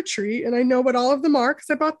under a tree and I know what all of them are because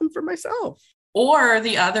I bought them for myself. Or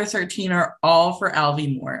the other 13 are all for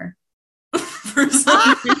Alvy Moore. For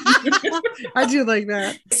some reason. I do like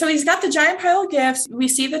that. So he's got the giant pile of gifts. We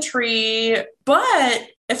see the tree. But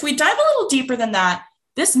if we dive a little deeper than that,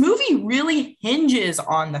 this movie really hinges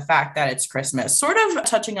on the fact that it's Christmas. Sort of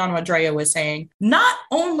touching on what Drea was saying. Not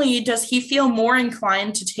only does he feel more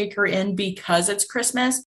inclined to take her in because it's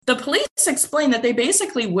Christmas, the police explain that they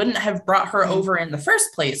basically wouldn't have brought her over in the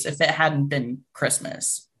first place if it hadn't been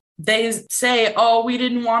Christmas. They say, oh, we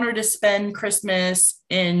didn't want her to spend Christmas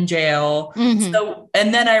in jail. So,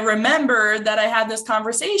 and then I remember that I had this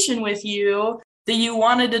conversation with you that you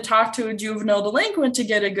wanted to talk to a juvenile delinquent to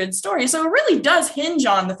get a good story. So it really does hinge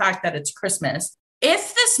on the fact that it's Christmas.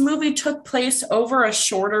 If this movie took place over a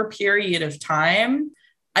shorter period of time,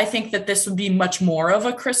 I think that this would be much more of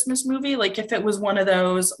a Christmas movie. Like if it was one of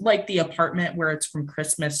those, like The Apartment, where it's from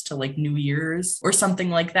Christmas to like New Year's or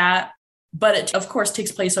something like that. But it, of course,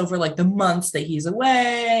 takes place over like the months that he's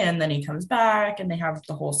away and then he comes back and they have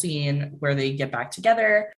the whole scene where they get back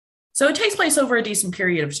together. So it takes place over a decent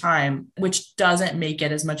period of time, which doesn't make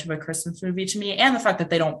it as much of a Christmas movie to me. And the fact that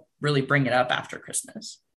they don't really bring it up after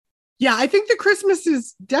Christmas. Yeah, I think the Christmas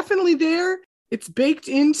is definitely there. It's baked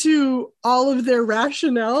into all of their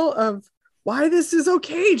rationale of why this is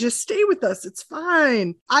okay. Just stay with us. It's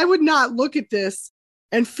fine. I would not look at this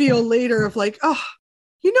and feel later of like, oh,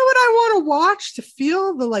 you know what I want to watch to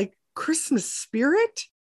feel the like Christmas spirit?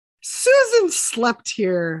 Susan slept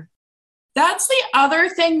here. That's the other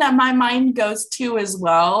thing that my mind goes to as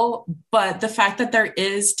well. But the fact that there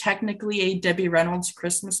is technically a Debbie Reynolds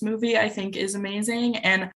Christmas movie, I think is amazing.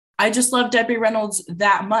 And I just love Debbie Reynolds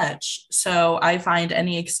that much. So I find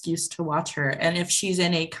any excuse to watch her. And if she's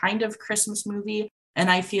in a kind of Christmas movie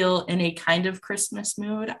and I feel in a kind of Christmas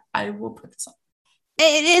mood, I will put this on.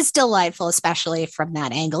 It is delightful, especially from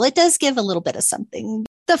that angle. It does give a little bit of something.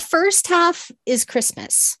 The first half is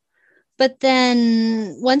Christmas, but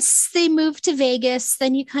then once they move to Vegas,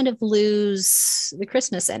 then you kind of lose the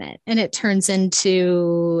Christmas in it. And it turns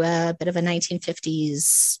into a bit of a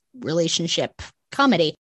 1950s relationship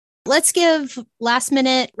comedy. Let's give last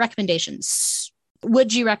minute recommendations.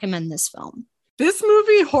 Would you recommend this film? This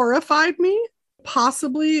movie horrified me,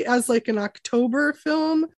 possibly as like an October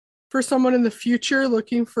film. For someone in the future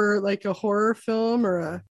looking for like a horror film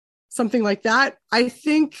or something like that, I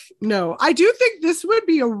think, no. I do think this would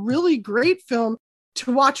be a really great film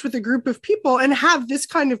to watch with a group of people and have this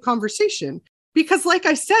kind of conversation. Because like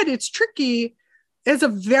I said, it's tricky. It's a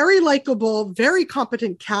very likable, very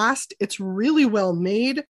competent cast. It's really well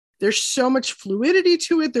made. There's so much fluidity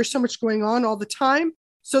to it. There's so much going on all the time.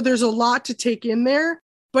 So there's a lot to take in there.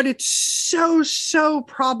 But it's so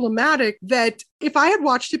problematic that if I had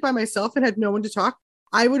watched it by myself and had no one to talk,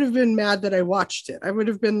 I would have been mad that I watched it. I would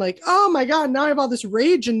have been like, oh my God, now I have all this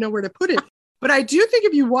rage and nowhere to put it. But I do think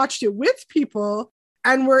if you watched it with people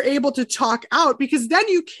and were able to talk out, because then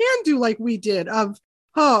you can do like we did of,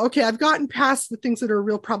 oh, okay, I've gotten past the things that are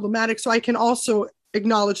real problematic. So I can also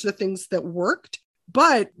acknowledge the things that worked.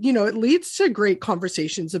 But, you know, it leads to great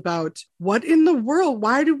conversations about what in the world,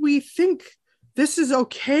 why do we think this is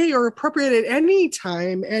okay or appropriate at any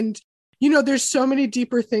time? And, you know, there's so many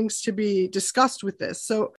deeper things to be discussed with this.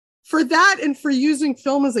 So for that and for using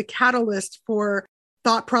film as a catalyst for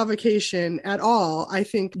thought provocation at all, I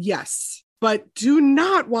think yes, but do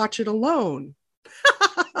not watch it alone.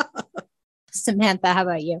 Samantha, how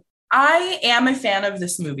about you? I am a fan of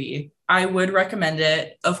this movie. I would recommend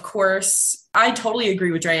it. Of course, I totally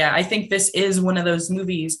agree with Drea. I think this is one of those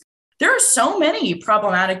movies. There are so many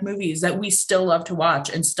problematic movies that we still love to watch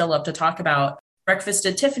and still love to talk about. Breakfast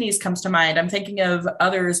at Tiffany's comes to mind. I'm thinking of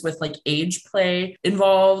others with like age play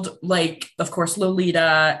involved, like, of course,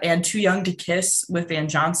 Lolita and Too Young to Kiss with Van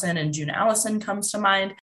Johnson and June Allison comes to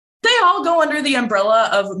mind. They all go under the umbrella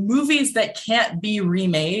of movies that can't be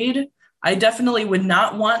remade. I definitely would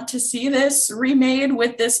not want to see this remade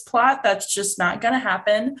with this plot. That's just not going to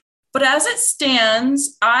happen. But as it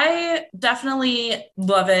stands, I definitely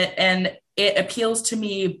love it. And it appeals to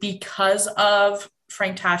me because of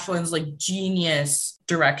Frank Tashlin's like genius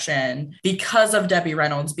direction, because of Debbie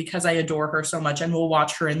Reynolds, because I adore her so much and will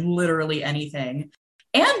watch her in literally anything.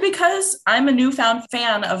 And because I'm a newfound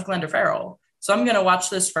fan of Glenda Farrell. So I'm going to watch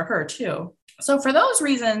this for her too. So for those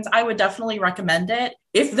reasons, I would definitely recommend it.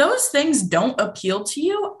 If those things don't appeal to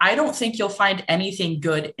you, I don't think you'll find anything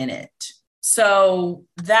good in it. So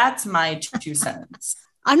that's my 2 cents.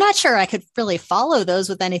 I'm not sure I could really follow those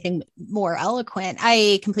with anything more eloquent.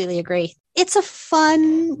 I completely agree. It's a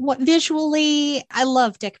fun, visually, I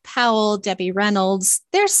love Dick Powell, Debbie Reynolds.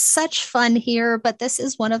 There's such fun here, but this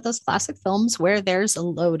is one of those classic films where there's a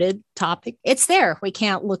loaded topic. It's there. We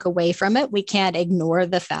can't look away from it. We can't ignore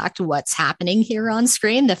the fact what's happening here on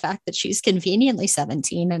screen, the fact that she's conveniently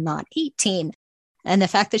 17 and not 18, and the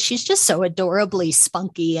fact that she's just so adorably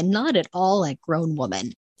spunky and not at all a grown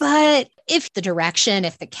woman. But if the direction,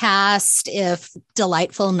 if the cast, if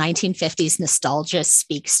delightful 1950s nostalgia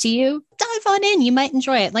speaks to you, dive on in. You might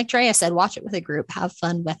enjoy it. Like Drea said, watch it with a group. Have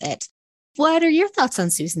fun with it. What are your thoughts on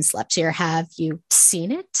Susan Slept Here? Have you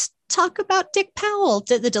seen it? Talk about Dick Powell,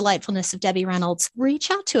 the delightfulness of Debbie Reynolds. Reach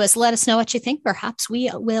out to us. Let us know what you think. Perhaps we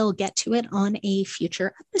will get to it on a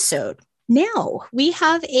future episode. Now, we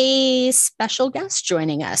have a special guest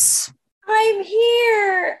joining us. I'm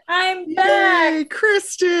here. I'm back. Yay,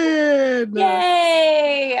 Kristen.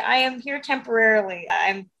 Yay. I am here temporarily.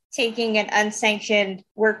 I'm taking an unsanctioned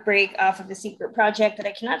work break off of the secret project that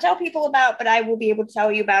I cannot tell people about, but I will be able to tell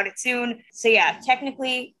you about it soon. So yeah,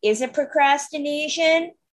 technically, is it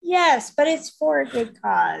procrastination? Yes, but it's for a good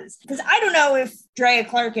cause. Because I don't know if Drea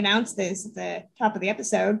Clark announced this at the top of the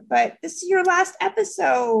episode, but this is your last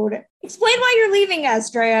episode. Explain why you're leaving us,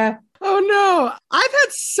 Drea. Oh no, I've had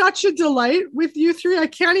such a delight with you three. I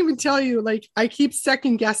can't even tell you, like, I keep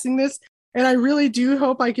second guessing this, and I really do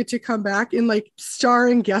hope I get to come back in like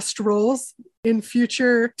starring guest roles in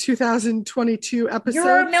future 2022 episodes.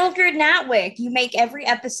 You're Mildred Natwick. You make every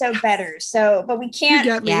episode better. So, but we can't.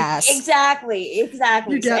 You get me. Yes. Exactly. You So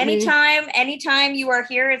get me. anytime you are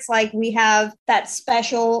here, it's like we have that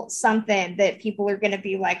special something that people are going to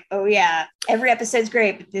be like, oh yeah, every episode's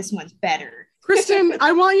great, but this one's better. Kristen,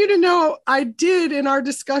 I want you to know I did in our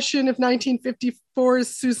discussion of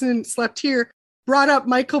 1954's Susan Slept Here, brought up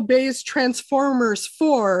Michael Bay's Transformers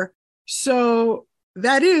 4. So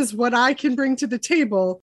that is what I can bring to the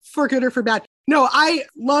table, for good or for bad. No, I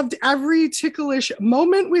loved every ticklish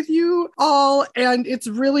moment with you all. And it's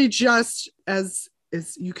really just, as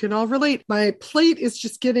you can all relate, my plate is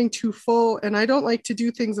just getting too full. And I don't like to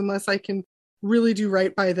do things unless I can really do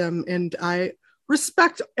right by them. And I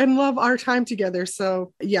respect and love our time together.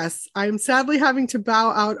 So yes, I'm sadly having to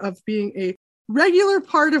bow out of being a regular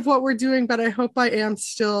part of what we're doing, but I hope I am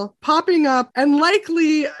still popping up, and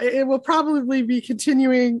likely it will probably be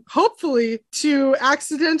continuing, hopefully, to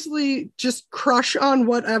accidentally just crush on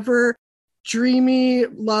whatever dreamy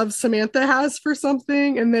love Samantha has for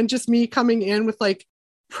something, and then just me coming in with like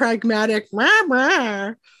pragmatic rah,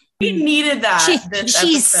 rah. We needed that. She's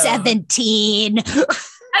episode. 17.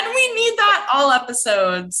 And we need that all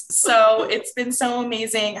episodes. So it's been so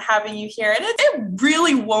amazing having you here. And it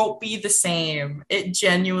really won't be the same. It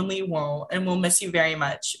genuinely won't. And we'll miss you very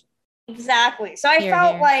much. Exactly. So I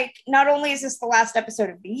felt like not only is this the last episode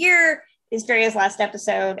of the year, it's Drea's last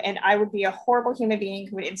episode, and I would be a horrible human being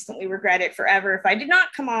who would instantly regret it forever if I did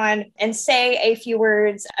not come on and say a few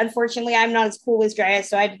words. Unfortunately, I'm not as cool as Drea,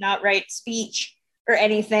 so I did not write speech or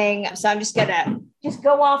anything. So I'm just gonna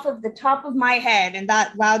go off of the top of my head, and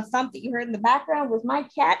that loud thump that you heard in the background was my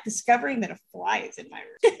cat discovering that a fly is in my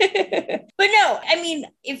room. But no, I mean,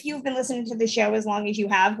 if you've been listening to the show as long as you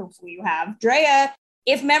have, hopefully you have, Drea,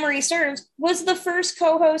 if memory serves, was the first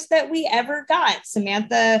co-host that we ever got.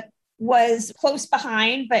 Samantha was close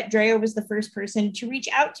behind, but Drea was the first person to reach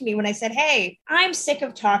out to me when I said, hey, I'm sick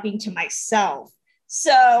of talking to myself.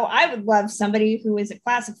 So I would love somebody who is a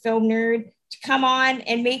classic film nerd to come on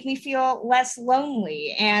and make me feel less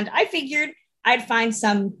lonely. And I figured I'd find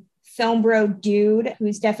some film bro dude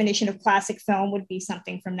whose definition of classic film would be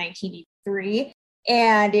something from 1983,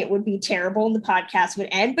 and it would be terrible and the podcast would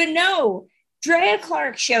end. But no, Drea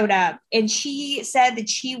Clark showed up and she said that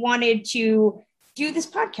she wanted to do this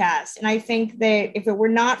podcast. And I think that if it were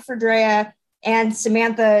not for Drea and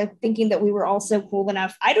Samantha thinking that we were all so cool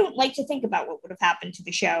enough, I don't like to think about what would have happened to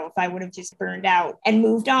the show if I would have just burned out and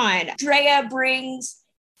moved on. Drea brings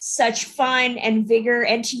such fun and vigor,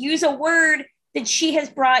 and to use a word that she has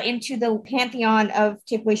brought into the pantheon of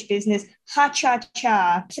Ticklish Business,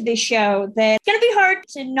 Ha-Cha-Cha, to this show, that it's going to be hard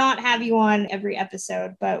to not have you on every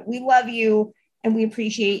episode, but we love you and we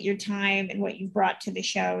appreciate your time and what you've brought to the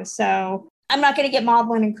show. So I'm not going to get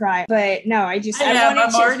maudlin and cry, but no,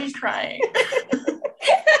 I'm already crying.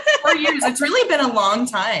 4 years. It's really been a long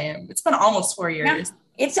time. It's been almost 4 years. No,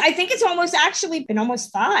 I think it's almost actually been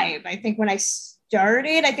almost 5. I think when I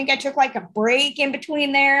started, I think I took like a break in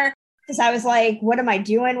between there because I was like, what am I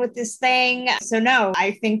doing with this thing? So no,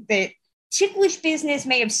 I think that Ticklish Business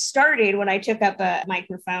may have started when I took up a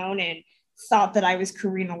microphone and thought that I was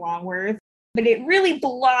Karina Longworth, but it really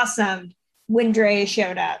blossomed when Drea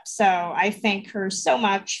showed up. So I thank her so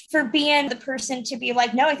much for being the person to be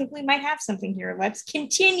like, no, I think we might have something here. Let's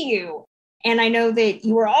continue. And I know that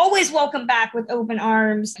you are always welcome back with open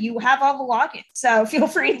arms. You have all the logins. So feel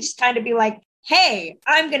free to just kind of be like, hey,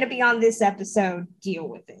 I'm going to be on this episode. Deal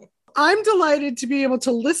with it. I'm delighted to be able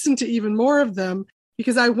to listen to even more of them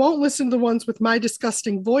because I won't listen to the ones with my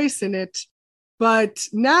disgusting voice in it. But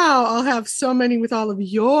now I'll have so many with all of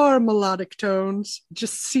your melodic tones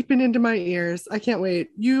just seeping into my ears. I can't wait.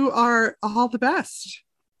 You are all the best.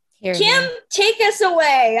 Kim, take us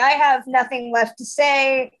away. I have nothing left to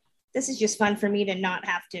say. This is just fun for me to not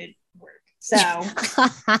have to work. So,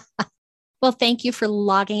 well, thank you for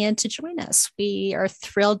logging in to join us. We are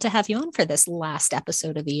thrilled to have you on for this last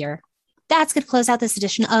episode of the year. That's going to close out this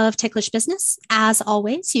edition of Ticklish Business. As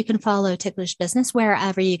always, you can follow Ticklish Business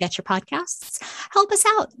wherever you get your podcasts. Help us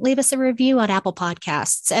out. Leave us a review on Apple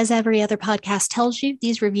Podcasts. As every other podcast tells you,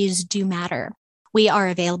 these reviews do matter. We are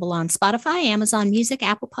available on Spotify, Amazon Music,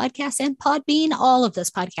 Apple Podcasts, and Podbean, all of those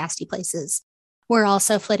podcasty places. We're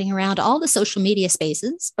also flitting around all the social media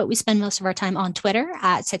spaces, but we spend most of our time on Twitter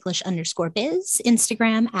at ticklish_biz,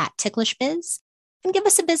 Instagram at ticklishbiz. And give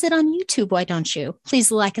us a visit on YouTube, why don't you?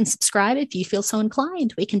 Please like and subscribe if you feel so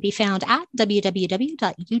inclined. We can be found at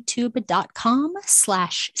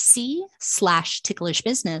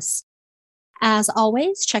www.youtube.com/c/ticklishbusiness. As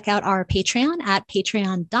always, check out our Patreon at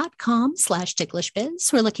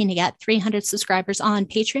patreon.com/ticklishbiz. We're looking to get 300 subscribers on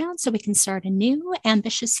Patreon so we can start a new,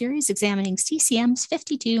 ambitious series examining CCM's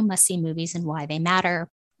 52 must-see movies and why they matter.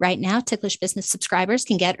 Right now, Ticklish Business subscribers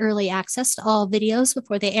can get early access to all videos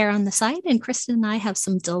before they air on the site, and Kristen and I have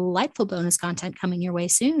some delightful bonus content coming your way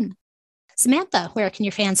soon. Samantha, where can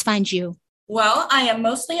your fans find you? Well, I am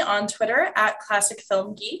mostly on Twitter at Classic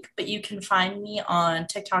Film Geek, but you can find me on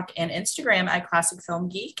TikTok and Instagram at Classic Film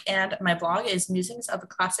Geek, and my blog is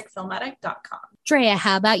musingsofaClassicFilmaddict.com. Drea,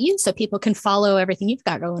 how about you so people can follow everything you've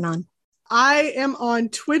got going on? I am on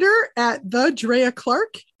Twitter at the Drea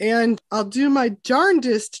Clark, and I'll do my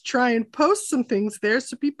darndest to try and post some things there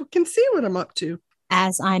so people can see what I'm up to.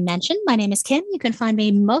 As I mentioned, my name is Kim. You can find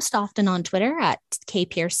me most often on Twitter at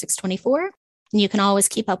kpierce624, and you can always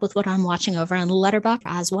keep up with what I'm watching over on Letterboxd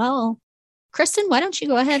as well. Kristen, why don't you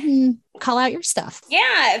go ahead and call out your stuff?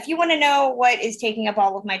 Yeah, if you want to know what is taking up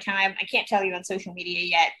all of my time, I can't tell you on social media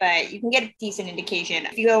yet, but you can get a decent indication.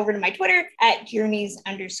 If you go over to my Twitter at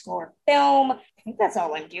journeys_film, I think that's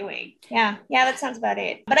all I'm doing. Yeah, that sounds about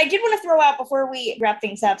it. But I did want to throw out before we wrap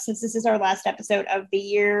things up, since this is our last episode of the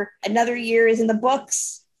year, another year is in the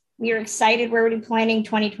books. We are excited. We're already planning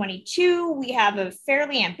 2022. We have a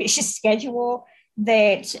fairly ambitious schedule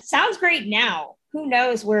that sounds great now. Who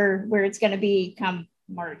knows where it's going to be come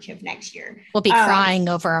March of next year. We'll be crying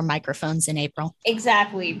over our microphones in April.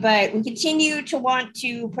 Exactly. But we continue to want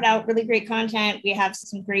to put out really great content. We have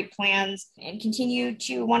some great plans and continue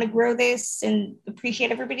to want to grow this and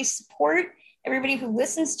appreciate everybody's support, everybody who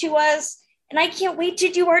listens to us. And I can't wait to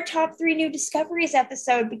do our top 3 new discoveries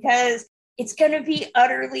episode because it's going to be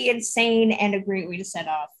utterly insane and a great way to set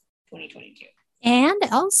off 2022. And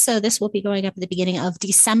also, this will be going up at the beginning of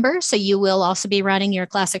December. So you will also be running your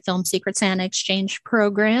Classic Film Secret Santa Exchange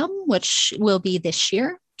program, which will be this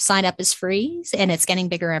year. Sign up is free and it's getting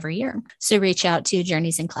bigger every year. So reach out to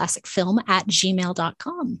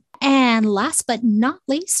journeysinclassicfilm@gmail.com. And last but not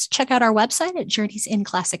least, check out our website at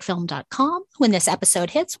journeysinclassicfilm.com. When this episode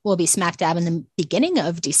hits, we'll be smack dab in the beginning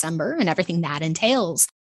of December and everything that entails.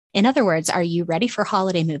 In other words, are you ready for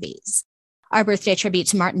holiday movies? Our birthday tribute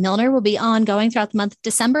to Martin Milner will be ongoing throughout the month of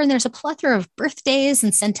December, and there's a plethora of birthdays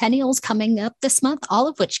and centennials coming up this month, all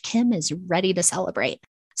of which Kim is ready to celebrate.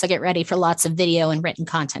 So get ready for lots of video and written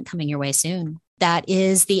content coming your way soon. That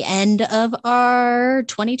is the end of our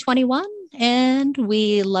 2021, and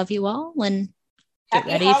we love you all. And get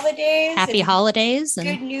Happy ready. Holidays. Happy holidays. And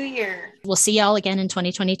good New Year. We'll see y'all again in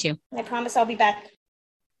 2022. I promise I'll be back.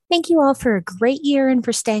 Thank you all for a great year and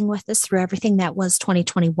for staying with us through everything that was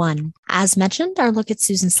 2021. As mentioned, our look at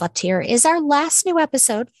Susan Slept Here is our last new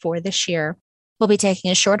episode for this year. We'll be taking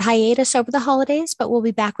a short hiatus over the holidays, but we'll be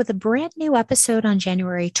back with a brand new episode on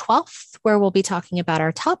January 12th, where we'll be talking about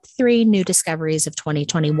our top 3 new discoveries of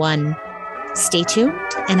 2021. Stay tuned,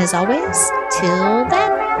 and as always, till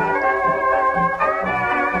then.